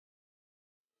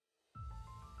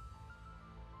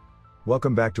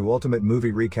Welcome back to Ultimate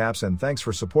Movie Recaps and thanks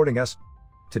for supporting us.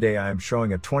 Today I am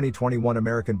showing a 2021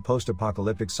 American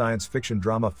post-apocalyptic science fiction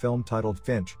drama film titled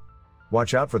Finch.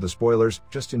 Watch out for the spoilers,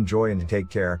 just enjoy and take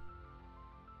care.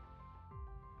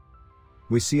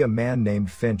 We see a man named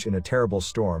Finch in a terrible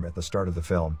storm at the start of the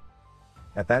film.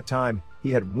 At that time, he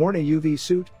had worn a UV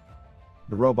suit.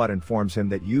 The robot informs him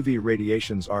that UV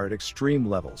radiations are at extreme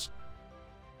levels.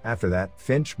 After that,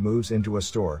 Finch moves into a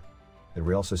store. There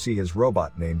we also see his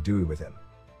robot named Dewey with him.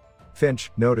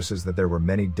 Finch notices that there were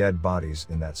many dead bodies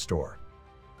in that store.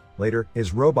 Later,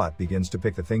 his robot begins to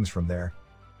pick the things from there.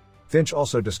 Finch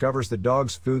also discovers the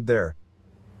dog's food there.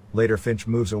 Later, Finch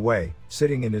moves away,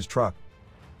 sitting in his truck.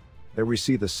 There we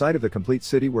see the site of the complete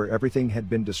city where everything had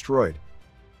been destroyed.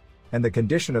 And the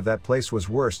condition of that place was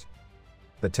worse.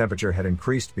 The temperature had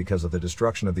increased because of the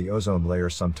destruction of the ozone layer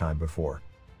some time before.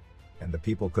 And the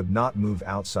people could not move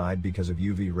outside because of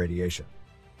UV radiation.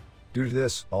 Due to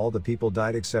this, all the people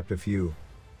died except a few.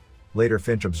 Later,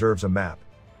 Finch observes a map,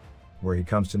 where he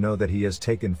comes to know that he has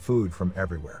taken food from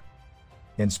everywhere.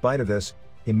 In spite of this,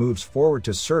 he moves forward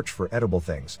to search for edible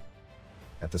things.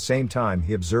 At the same time,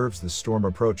 he observes the storm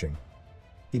approaching.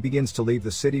 He begins to leave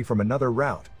the city from another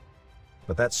route.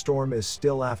 But that storm is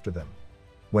still after them.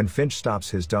 When Finch stops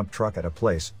his dump truck at a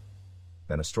place,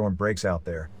 then a storm breaks out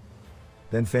there.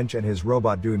 Then Finch and his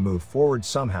robot Dewey move forward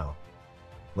somehow.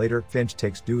 Later, Finch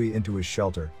takes Dewey into his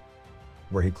shelter,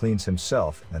 where he cleans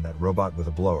himself and that robot with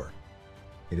a blower.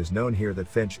 It is known here that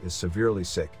Finch is severely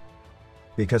sick,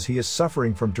 because he is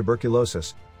suffering from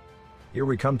tuberculosis. Here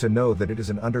we come to know that it is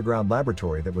an underground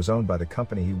laboratory that was owned by the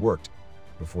company he worked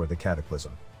before the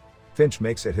cataclysm. Finch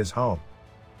makes it his home.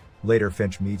 Later,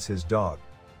 Finch meets his dog.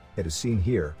 It is seen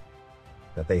here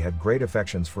that they had great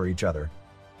affections for each other.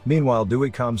 Meanwhile,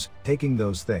 Dewey comes, taking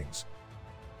those things,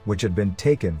 which had been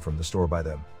taken from the store by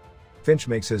them. Finch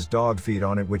makes his dog feed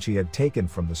on it which he had taken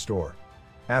from the store.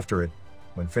 After it,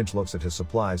 when Finch looks at his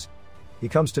supplies, he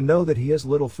comes to know that he has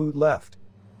little food left.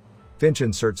 Finch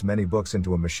inserts many books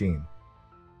into a machine.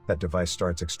 That device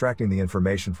starts extracting the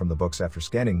information from the books after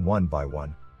scanning one by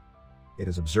one. It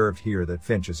is observed here that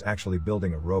Finch is actually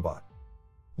building a robot.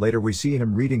 Later we see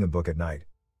him reading a book at night.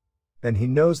 Then he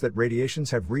knows that radiations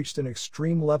have reached an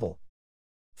extreme level.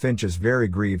 Finch is very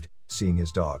grieved, seeing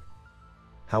his dog.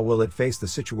 How will it face the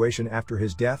situation after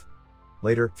his death?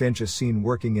 Later, Finch is seen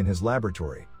working in his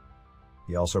laboratory.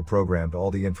 He also programmed all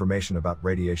the information about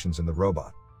radiations in the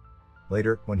robot.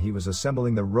 Later, when he was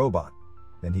assembling the robot,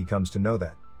 then he comes to know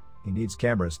that he needs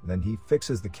cameras, then he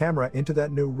fixes the camera into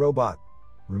that new robot,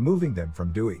 removing them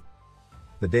from Dewey.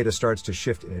 The data starts to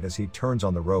shift in it as he turns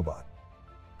on the robot.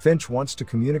 Finch wants to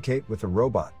communicate with the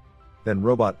robot. Then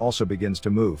robot also begins to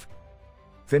move.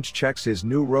 Finch checks his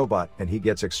new robot and he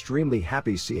gets extremely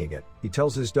happy seeing it. He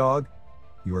tells his dog,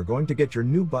 "You are going to get your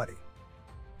new buddy."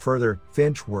 Further,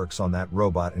 Finch works on that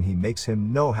robot and he makes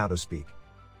him know how to speak.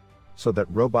 So that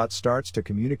robot starts to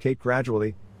communicate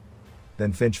gradually.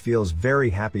 Then Finch feels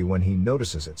very happy when he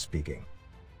notices it speaking.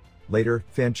 Later,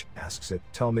 Finch asks it,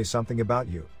 "Tell me something about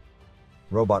you."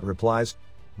 Robot replies,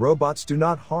 "Robots do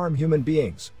not harm human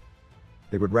beings.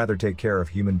 They would rather take care of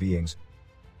human beings."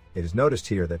 It is noticed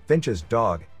here that Finch's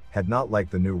dog had not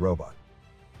liked the new robot.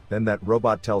 Then that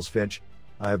robot tells Finch,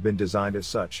 "I have been designed as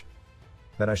such,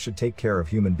 that I should take care of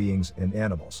human beings and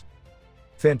animals."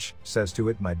 Finch says to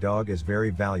it, "My dog is very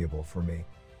valuable for me,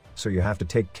 so you have to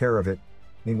take care of it."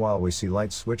 Meanwhile, we see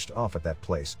lights switched off at that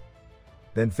place.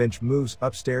 Then Finch moves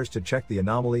upstairs to check the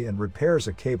anomaly and repairs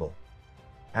a cable.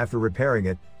 After repairing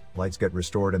it, lights get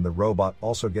restored and the robot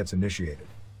also gets initiated.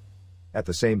 At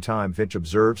the same time, Finch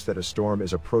observes that a storm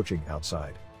is approaching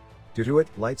outside. Due to it,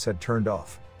 lights had turned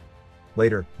off.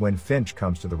 Later, when Finch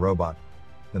comes to the robot,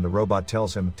 then the robot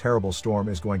tells him a terrible storm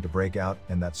is going to break out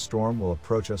and that storm will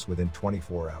approach us within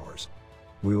 24 hours.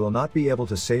 We will not be able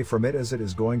to save from it as it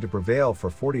is going to prevail for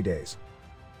 40 days.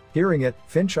 Hearing it,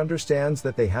 Finch understands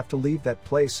that they have to leave that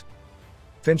place.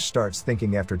 Finch starts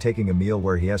thinking after taking a meal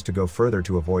where he has to go further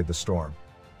to avoid the storm.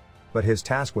 But his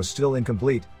task was still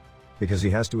incomplete, because he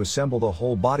has to assemble the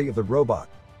whole body of the robot.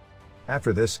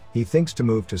 After this, he thinks to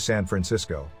move to San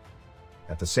Francisco.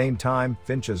 At the same time,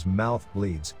 Finch's mouth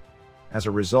bleeds. As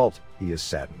a result, he is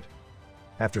saddened.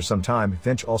 After some time,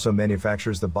 Finch also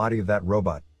manufactures the body of that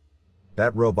robot.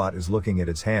 That robot is looking at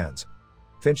its hands.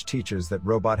 Finch teaches that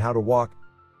robot how to walk.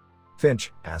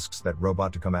 Finch asks that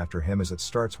robot to come after him as it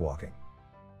starts walking.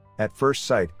 At first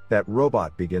sight, that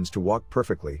robot begins to walk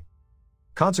perfectly.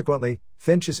 Consequently,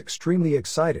 Finch is extremely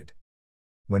excited.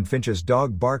 When Finch's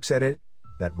dog barks at it,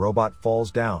 that robot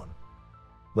falls down.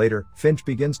 Later, Finch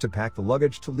begins to pack the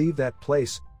luggage to leave that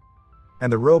place,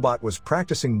 and the robot was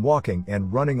practicing walking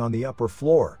and running on the upper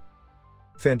floor.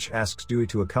 Finch asks Dewey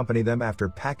to accompany them after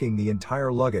packing the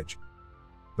entire luggage.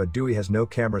 But Dewey has no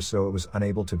camera, so it was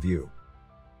unable to view.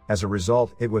 As a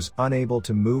result, it was unable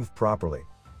to move properly.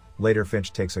 Later,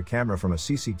 Finch takes a camera from a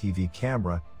CCTV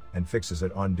camera and fixes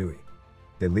it on Dewey.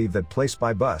 They leave that place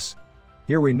by bus.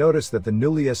 Here we notice that the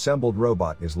newly assembled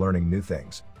robot is learning new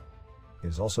things. It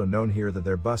is also known here that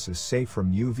their bus is safe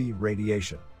from UV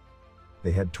radiation.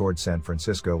 They head towards San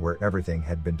Francisco, where everything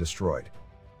had been destroyed.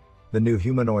 The new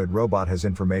humanoid robot has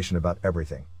information about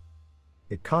everything.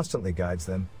 It constantly guides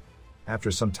them.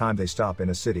 After some time, they stop in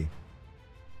a city.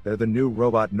 There, the new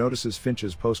robot notices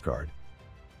Finch's postcard.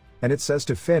 And it says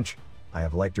to Finch, "I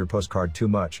have liked your postcard too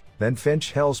much." Then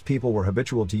Finch tells people were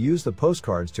habitual to use the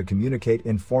postcards to communicate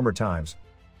in former times.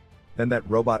 Then that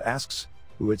robot asks,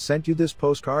 "Who had sent you this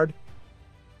postcard?"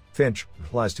 Finch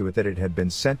replies to it that it had been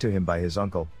sent to him by his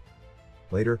uncle.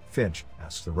 Later, Finch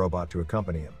asks the robot to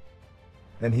accompany him.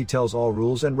 Then he tells all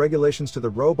rules and regulations to the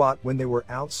robot when they were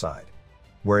outside,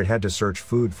 where it had to search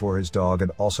food for his dog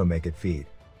and also make it feed.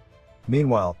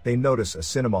 Meanwhile, they notice a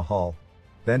cinema hall.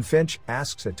 Then Finch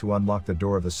asks it to unlock the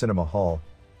door of the cinema hall.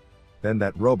 Then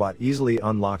that robot easily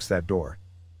unlocks that door.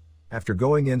 After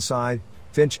going inside,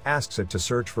 Finch asks it to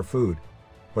search for food.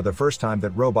 For the first time,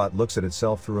 that robot looks at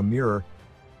itself through a mirror.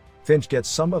 Finch gets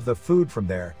some of the food from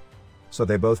there, so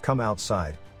they both come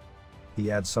outside.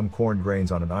 He adds some corn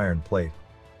grains on an iron plate.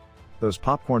 Those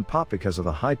popcorn pop because of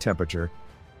the high temperature,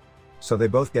 so they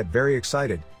both get very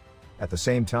excited. At the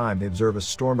same time, they observe a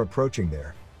storm approaching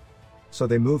there. So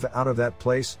they move out of that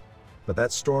place, but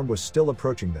that storm was still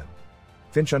approaching them.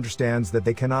 Finch understands that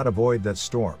they cannot avoid that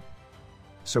storm.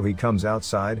 So he comes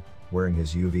outside, wearing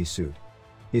his UV suit.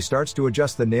 He starts to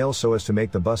adjust the nails so as to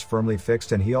make the bus firmly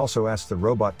fixed, and he also asks the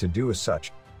robot to do as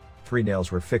such. 3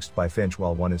 nails were fixed by Finch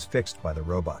while 1 is fixed by the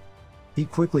robot. He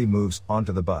quickly moves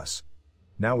onto the bus.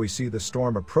 Now we see the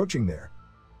storm approaching there.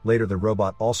 Later, the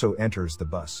robot also enters the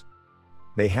bus.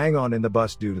 They hang on in the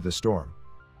bus due to the storm.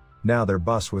 Now their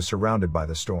bus was surrounded by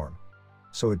the storm,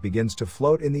 so it begins to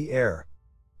float in the air.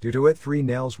 Due to it, 3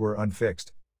 nails were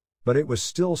unfixed, but it was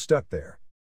still stuck there.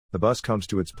 The bus comes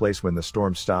to its place when the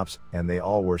storm stops, and they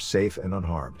all were safe and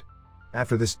unharmed.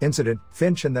 After this incident,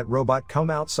 Finch and that robot come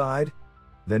outside.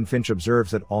 Then Finch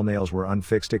observes that all nails were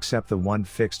unfixed except the one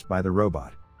fixed by the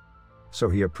robot. So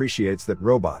he appreciates that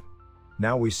robot.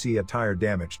 Now we see a tire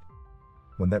damaged.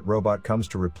 When that robot comes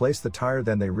to replace the tire,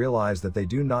 then they realize that they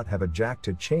do not have a jack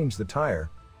to change the tire.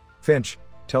 Finch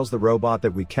tells the robot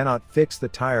that we cannot fix the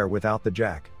tire without the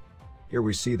jack. Here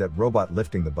we see that robot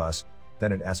lifting the bus,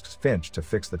 then it asks Finch to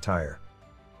fix the tire.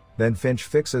 Then Finch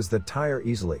fixes the tire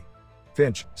easily.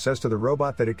 Finch says to the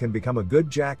robot that it can become a good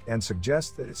jack and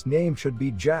suggests that its name should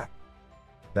be Jack.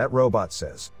 That robot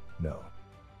says, "No,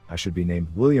 I should be named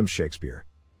William Shakespeare."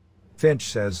 Finch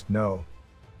says, "No,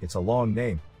 it's a long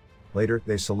name." Later,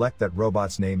 they select that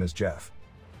robot's name as Jeff.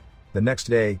 The next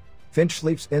day, Finch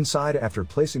sleeps inside after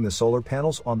placing the solar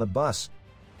panels on the bus.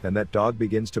 Then that dog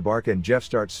begins to bark and Jeff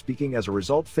starts speaking. As a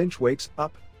result, Finch wakes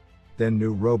up. Then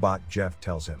new robot Jeff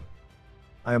tells him,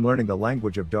 "I am learning the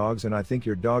language of dogs and I think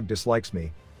your dog dislikes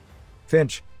me."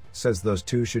 Finch says those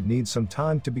two should need some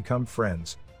time to become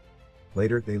friends.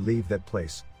 Later, they leave that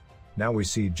place. Now we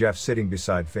see Jeff sitting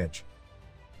beside Finch.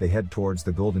 They head towards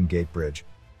the Golden Gate Bridge.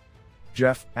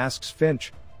 Jeff asks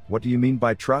Finch, "What do you mean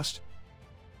by trust?"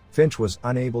 Finch was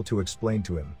unable to explain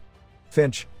to him.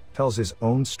 Finch tells his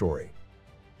own story.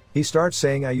 He starts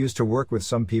saying, "I used to work with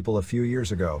some people a few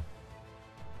years ago,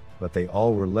 but they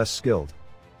all were less skilled.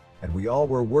 And we all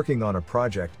were working on a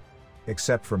project,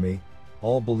 except for me.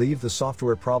 All believed the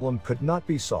software problem could not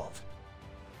be solved.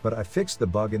 But I fixed the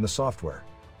bug in the software.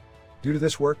 Due to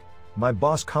this work, my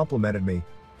boss complimented me.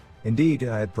 Indeed,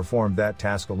 I had performed that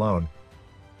task alone.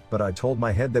 But I told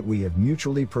my head that we have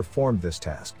mutually performed this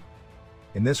task.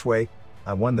 In this way,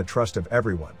 I won the trust of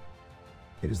everyone.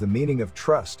 It is the meaning of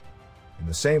trust. In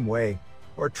the same way,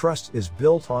 our trust is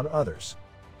built on others."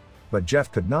 But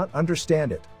Jeff could not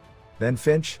understand it. Then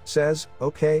Finch says,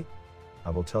 "Okay,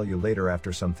 I will tell you later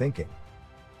after some thinking."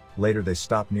 Later, they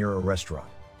stop near a restaurant.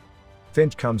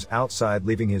 Finch comes outside,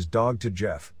 leaving his dog to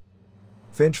Jeff.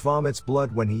 Finch vomits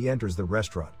blood when he enters the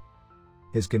restaurant.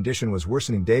 His condition was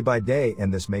worsening day by day,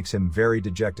 and this makes him very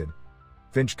dejected.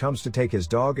 Finch comes to take his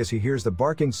dog as he hears the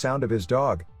barking sound of his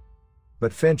dog.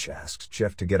 But Finch asks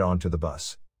Jeff to get onto the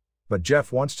bus. But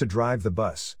Jeff wants to drive the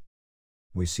bus.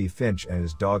 We see Finch and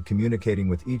his dog communicating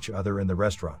with each other in the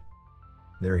restaurant.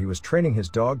 There he was training his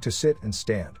dog to sit and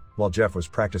stand, while Jeff was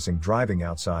practicing driving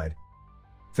outside.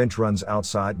 Finch runs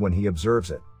outside when he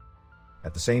observes it.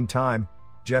 At the same time,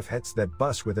 Jeff hits that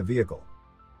bus with a vehicle.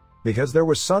 Because there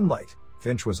was sunlight,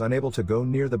 Finch was unable to go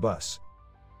near the bus.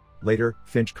 Later,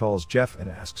 Finch calls Jeff and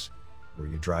asks, "Were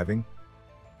you driving?"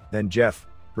 Then Jeff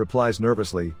replies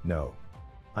nervously, "No.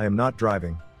 I am not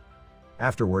driving."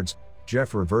 Afterwards,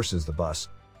 Jeff reverses the bus.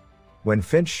 When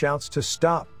Finch shouts to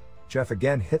stop, Jeff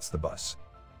again hits the bus.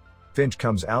 Finch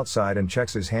comes outside and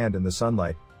checks his hand in the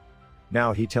sunlight.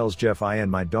 Now he tells Jeff, "I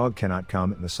and my dog cannot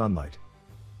come in the sunlight.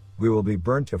 We will be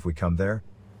burnt if we come there."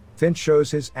 Finch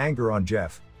shows his anger on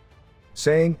Jeff,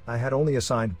 saying, "I had only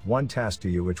assigned one task to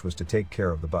you, which was to take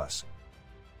care of the bus.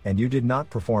 And you did not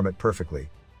perform it perfectly."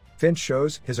 Finch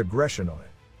shows his aggression on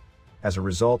it. As a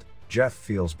result, Jeff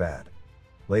feels bad.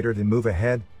 Later they move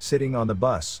ahead, sitting on the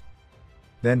bus.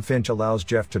 Then Finch allows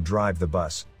Jeff to drive the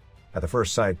bus. At the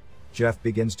first sight, Jeff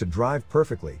begins to drive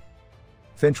perfectly.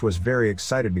 Finch was very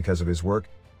excited because of his work.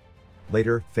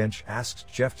 Later, Finch asks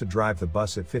Jeff to drive the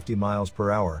bus at 50 miles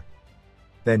per hour.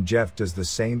 Then Jeff does the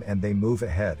same and they move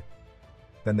ahead.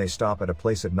 Then they stop at a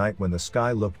place at night when the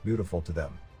sky looked beautiful to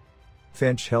them.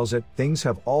 Finch tells it, "Things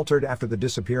have altered after the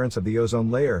disappearance of the ozone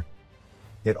layer.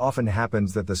 It often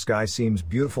happens that the sky seems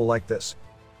beautiful like this."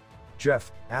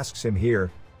 Jeff asks him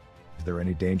here, "Is there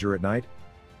any danger at night?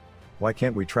 Why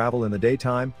can't we travel in the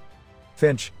daytime?"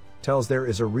 Finch tells there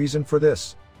is a reason for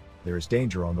this. There is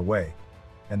danger on the way.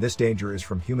 And this danger is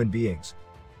from human beings.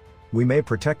 We may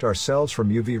protect ourselves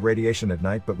from UV radiation at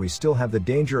night, but we still have the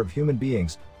danger of human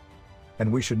beings.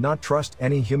 And we should not trust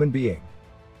any human being.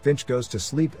 Finch goes to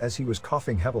sleep as he was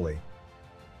coughing heavily.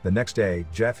 The next day,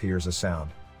 Jeff hears a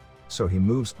sound. So he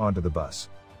moves onto the bus.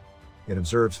 It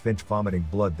observes Finch vomiting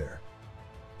blood there.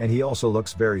 And he also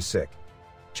looks very sick.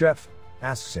 Jeff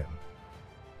asks him,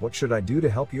 "What should I do to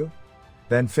help you?"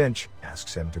 Then Finch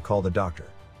asks him to call the doctor.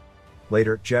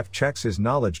 Later, Jeff checks his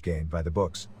knowledge gained by the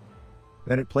books.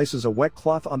 Then it places a wet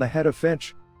cloth on the head of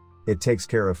Finch. It takes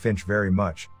care of Finch very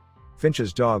much.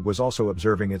 Finch's dog was also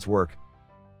observing its work.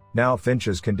 Now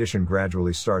Finch's condition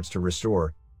gradually starts to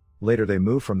restore. Later they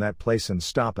move from that place and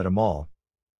stop at a mall.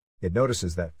 It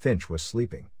notices that Finch was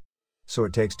sleeping. So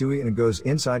it takes Dewey and goes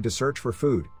inside to search for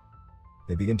food.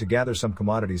 They begin to gather some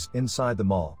commodities inside the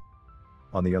mall.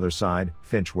 On the other side,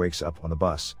 Finch wakes up on the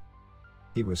bus.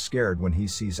 He was scared when he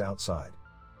sees outside.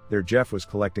 There Jeff was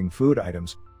collecting food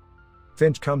items.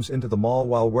 Finch comes into the mall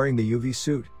while wearing the UV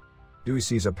suit. Dewey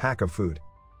sees a pack of food.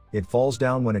 It falls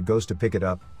down when it goes to pick it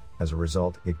up. As a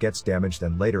result, it gets damaged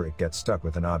and later it gets stuck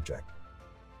with an object.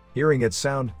 Hearing its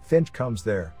sound, Finch comes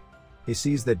there. He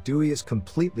sees that Dewey is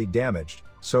completely damaged,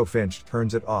 so Finch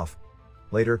turns it off.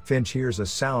 Later, Finch hears a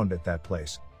sound at that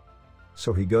place.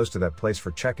 So he goes to that place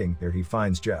for checking. There he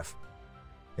finds Jeff.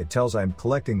 It tells I'm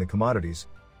collecting the commodities.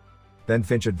 Then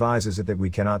Finch advises it that we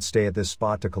cannot stay at this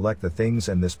spot to collect the things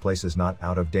and this place is not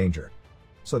out of danger.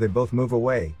 So they both move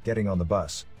away, getting on the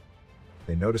bus.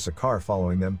 They notice a car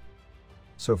following them.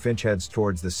 So Finch heads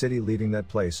towards the city, leaving that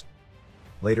place.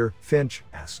 Later, Finch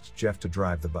asks Jeff to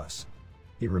drive the bus.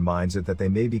 He reminds it that they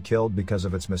may be killed because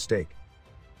of its mistake.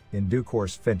 In due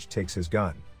course, Finch takes his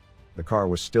gun. The car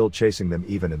was still chasing them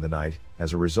even in the night.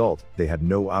 As a result, they had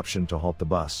no option to halt the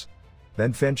bus.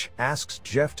 Then Finch asks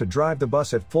Jeff to drive the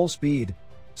bus at full speed,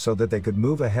 so that they could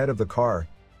move ahead of the car.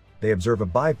 They observe a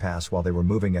bypass while they were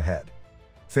moving ahead.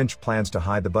 Finch plans to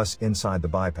hide the bus inside the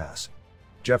bypass.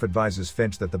 Jeff advises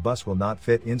Finch that the bus will not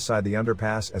fit inside the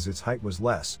underpass as its height was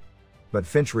less. But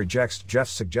Finch rejects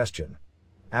Jeff's suggestion.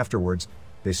 Afterwards,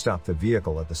 they stop the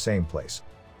vehicle at the same place.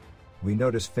 We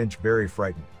notice Finch very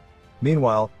frightened.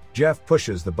 Meanwhile, Jeff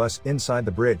pushes the bus inside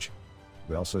the bridge.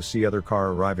 We also see other car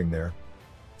arriving there.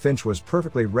 Finch was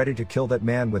perfectly ready to kill that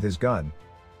man with his gun.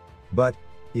 But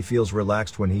he feels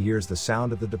relaxed when he hears the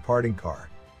sound of the departing car.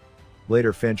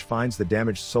 Later, Finch finds the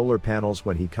damaged solar panels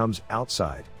when he comes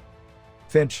outside.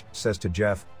 Finch says to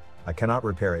Jeff, "I cannot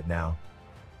repair it now.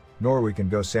 Nor we can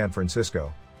go San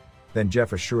Francisco." Then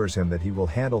Jeff assures him that he will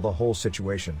handle the whole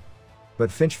situation.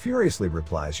 But Finch furiously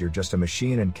replies, "You're just a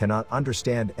machine and cannot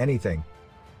understand anything."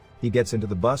 He gets into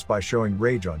the bus by showing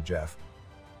rage on Jeff.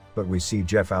 But we see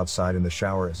Jeff outside in the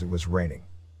shower as it was raining.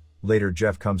 Later,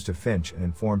 Jeff comes to Finch and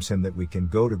informs him that we can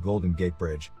go to Golden Gate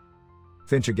Bridge.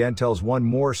 Finch again tells one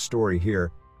more story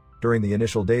here. During the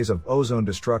initial days of ozone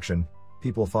destruction,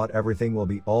 people thought everything will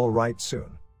be all right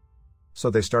soon. So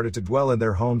they started to dwell in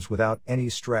their homes without any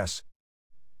stress.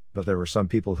 But there were some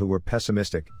people who were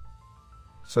pessimistic.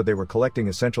 So they were collecting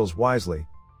essentials wisely.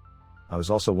 I was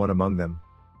also one among them.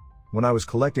 When I was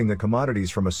collecting the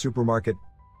commodities from a supermarket,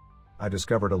 I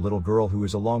discovered a little girl who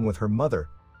was along with her mother.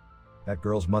 That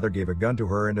girl's mother gave a gun to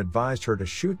her and advised her to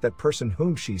shoot that person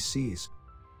whom she sees.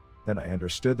 Then I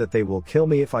understood that they will kill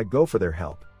me if I go for their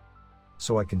help.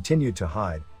 So I continued to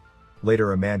hide.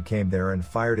 Later a man came there and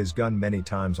fired his gun many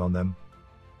times on them.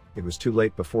 It was too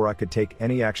late before I could take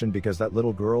any action because that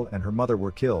little girl and her mother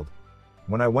were killed.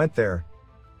 When I went there,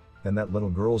 then that little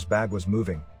girl's bag was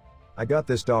moving. I got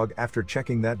this dog after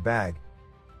checking that bag.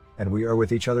 And we are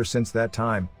with each other since that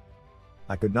time.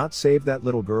 I could not save that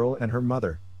little girl and her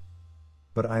mother.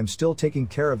 But I am still taking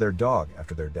care of their dog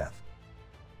after their death.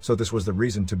 So this was the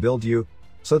reason to build you,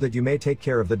 so that you may take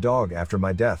care of the dog after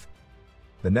my death.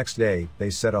 The next day, they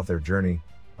set off their journey.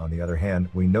 On the other hand,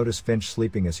 we noticed Finch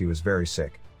sleeping as he was very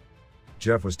sick.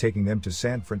 Jeff was taking them to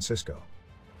San Francisco.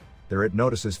 There it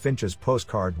notices Finch's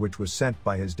postcard which was sent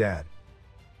by his dad.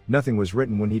 Nothing was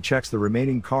written when he checks the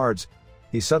remaining cards.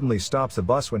 He suddenly stops the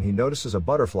bus when he notices a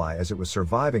butterfly as it was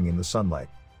surviving in the sunlight.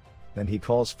 Then he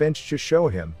calls Finch to show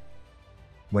him.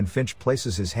 When Finch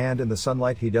places his hand in the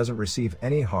sunlight, he doesn't receive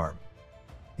any harm.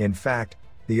 In fact,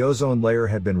 the ozone layer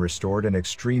had been restored and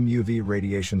extreme UV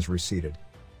radiations receded.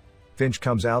 Finch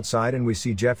comes outside and we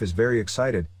see Jeff is very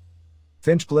excited.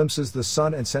 Finch glimpses the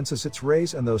sun and senses its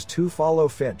rays, and those two follow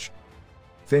Finch.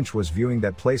 Finch was viewing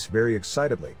that place very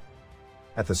excitedly.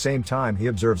 At the same time, he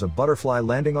observes a butterfly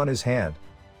landing on his hand.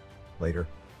 Later,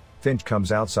 Finch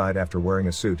comes outside after wearing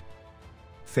a suit.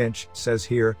 Finch says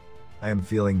here, "I am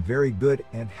feeling very good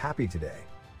and happy today."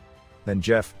 Then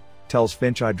Jeff tells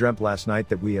Finch, "I dreamt last night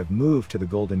that we have moved to the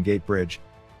Golden Gate Bridge."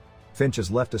 Finch is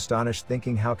left astonished,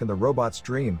 thinking how can the robots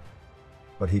dream?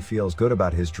 But he feels good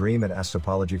about his dream and asks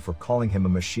apology for calling him a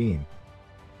machine.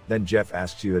 Then Jeff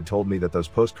asks, "You had told me that those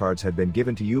postcards had been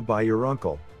given to you by your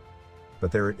uncle.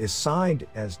 But there it is signed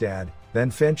as Dad." Then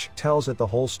Finch tells it the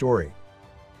whole story.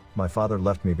 "My father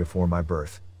left me before my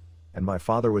birth. And my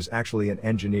father was actually an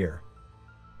engineer.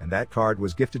 And that card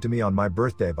was gifted to me on my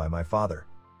birthday by my father.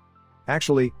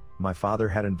 Actually, my father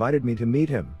had invited me to meet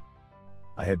him.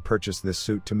 I had purchased this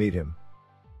suit to meet him.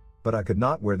 But I could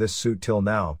not wear this suit till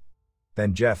now."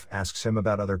 Then Jeff asks him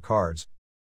about other cards.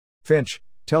 Finch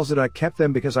tells it, "I kept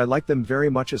them because I liked them very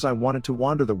much as I wanted to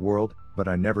wander the world, but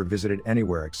I never visited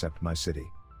anywhere except my city."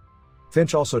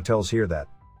 Finch also tells here that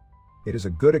it is a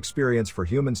good experience for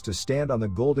humans to stand on the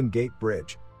Golden Gate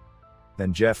Bridge.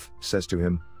 Then Jeff says to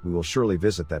him, "We will surely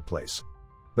visit that place."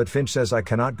 But Finch says, "I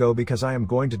cannot go because I am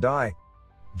going to die."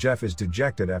 Jeff is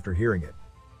dejected after hearing it.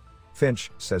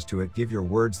 Finch says to it, "Give your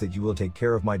words that you will take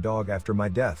care of my dog after my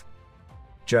death."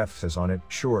 Jeff says on it,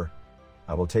 "Sure.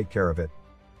 I will take care of it."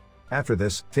 After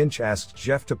this, Finch asks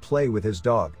Jeff to play with his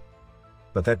dog.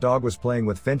 But that dog was playing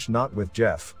with Finch, not with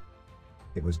Jeff.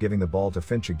 It was giving the ball to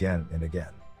Finch again and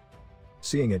again.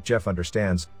 Seeing it, Jeff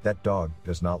understands that dog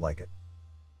does not like it.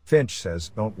 Finch says,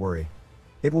 "Don't worry.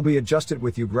 It will be adjusted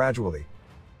with you gradually."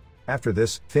 After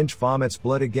this, Finch vomits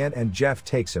blood again and Jeff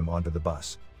takes him onto the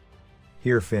bus.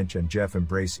 Here Finch and Jeff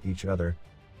embrace each other.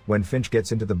 When Finch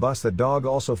gets into the bus, the dog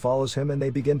also follows him and they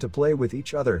begin to play with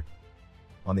each other.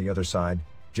 On the other side,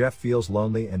 Jeff feels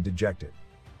lonely and dejected.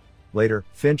 Later,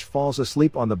 Finch falls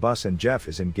asleep on the bus and Jeff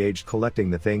is engaged collecting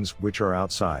the things which are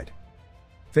outside.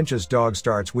 Finch's dog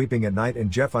starts weeping at night and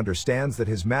Jeff understands that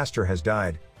his master has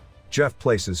died. Jeff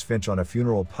places Finch on a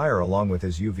funeral pyre along with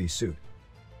his UV suit.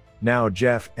 Now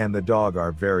Jeff and the dog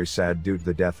are very sad due to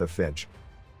the death of Finch.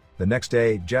 The next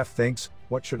day, Jeff thinks,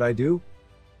 "What should I do?"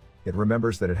 It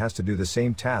remembers that it has to do the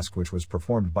same task which was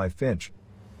performed by Finch.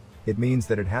 It means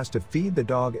that it has to feed the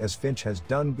dog as Finch has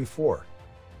done before.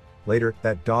 Later,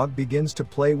 that dog begins to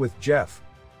play with Jeff.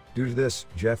 Due to this,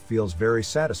 Jeff feels very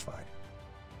satisfied.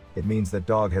 It means that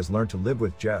dog has learned to live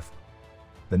with Jeff.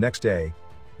 The next day,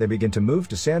 they begin to move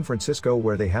to San Francisco,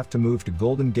 where they have to move to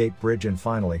Golden Gate Bridge, and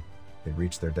finally, they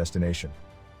reach their destination.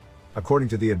 According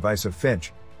to the advice of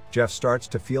Finch, Jeff starts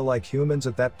to feel like humans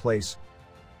at that place.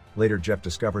 Later, Jeff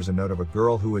discovers a note of a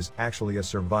girl who is actually a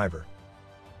survivor.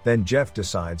 Then Jeff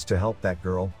decides to help that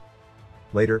girl.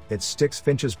 Later, it sticks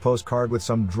Finch's postcard with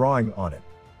some drawing on it.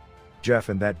 Jeff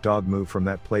and that dog move from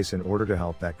that place in order to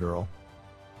help that girl.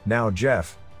 Now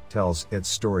Jeff tells its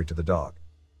story to the dog.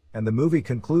 And the movie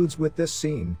concludes with this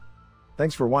scene.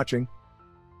 Thanks for watching.